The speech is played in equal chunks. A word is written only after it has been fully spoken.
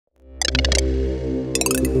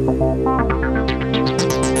I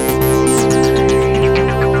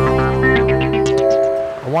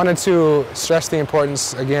wanted to stress the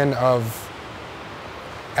importance again of,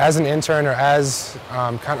 as an intern or as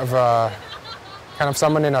kind of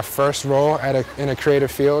someone in a first role in a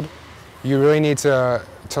creative field, you really need to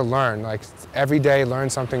learn. Like every day, learn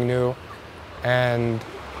something new. And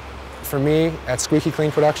for me, at Squeaky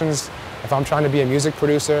Clean Productions, if I'm trying to be a music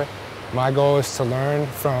producer, my goal is to learn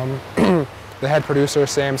from the head producer,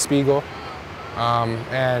 Sam Spiegel,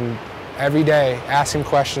 and every day ask him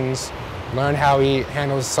questions, learn how he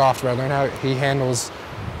handles software, learn how he handles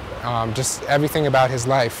just everything about his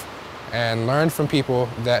life, and learn from people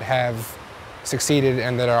that have succeeded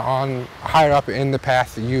and that are higher up in the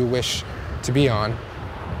path that you wish to be on.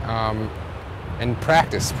 And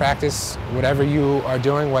practice whatever you are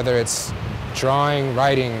doing, whether it's drawing,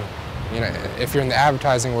 writing, if you're in the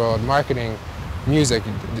advertising world, marketing, music.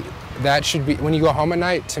 That should be, when you go home at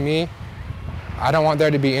night, to me, I don't want there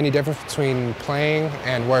to be any difference between playing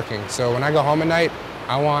and working. So when I go home at night,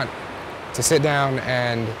 I want to sit down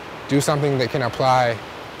and do something that can apply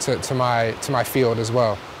to my field as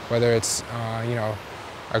well. Whether it's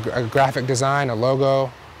a graphic design, a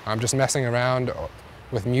logo, just messing around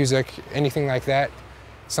with music, anything like that.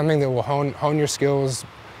 Something that will hone your skills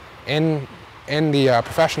in the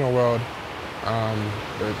professional world,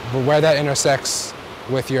 but where that intersects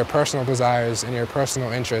with your personal desires and your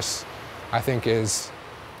personal interests, I think is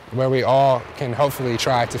where we all can hopefully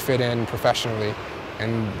try to fit in professionally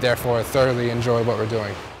and therefore thoroughly enjoy what we're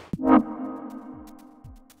doing.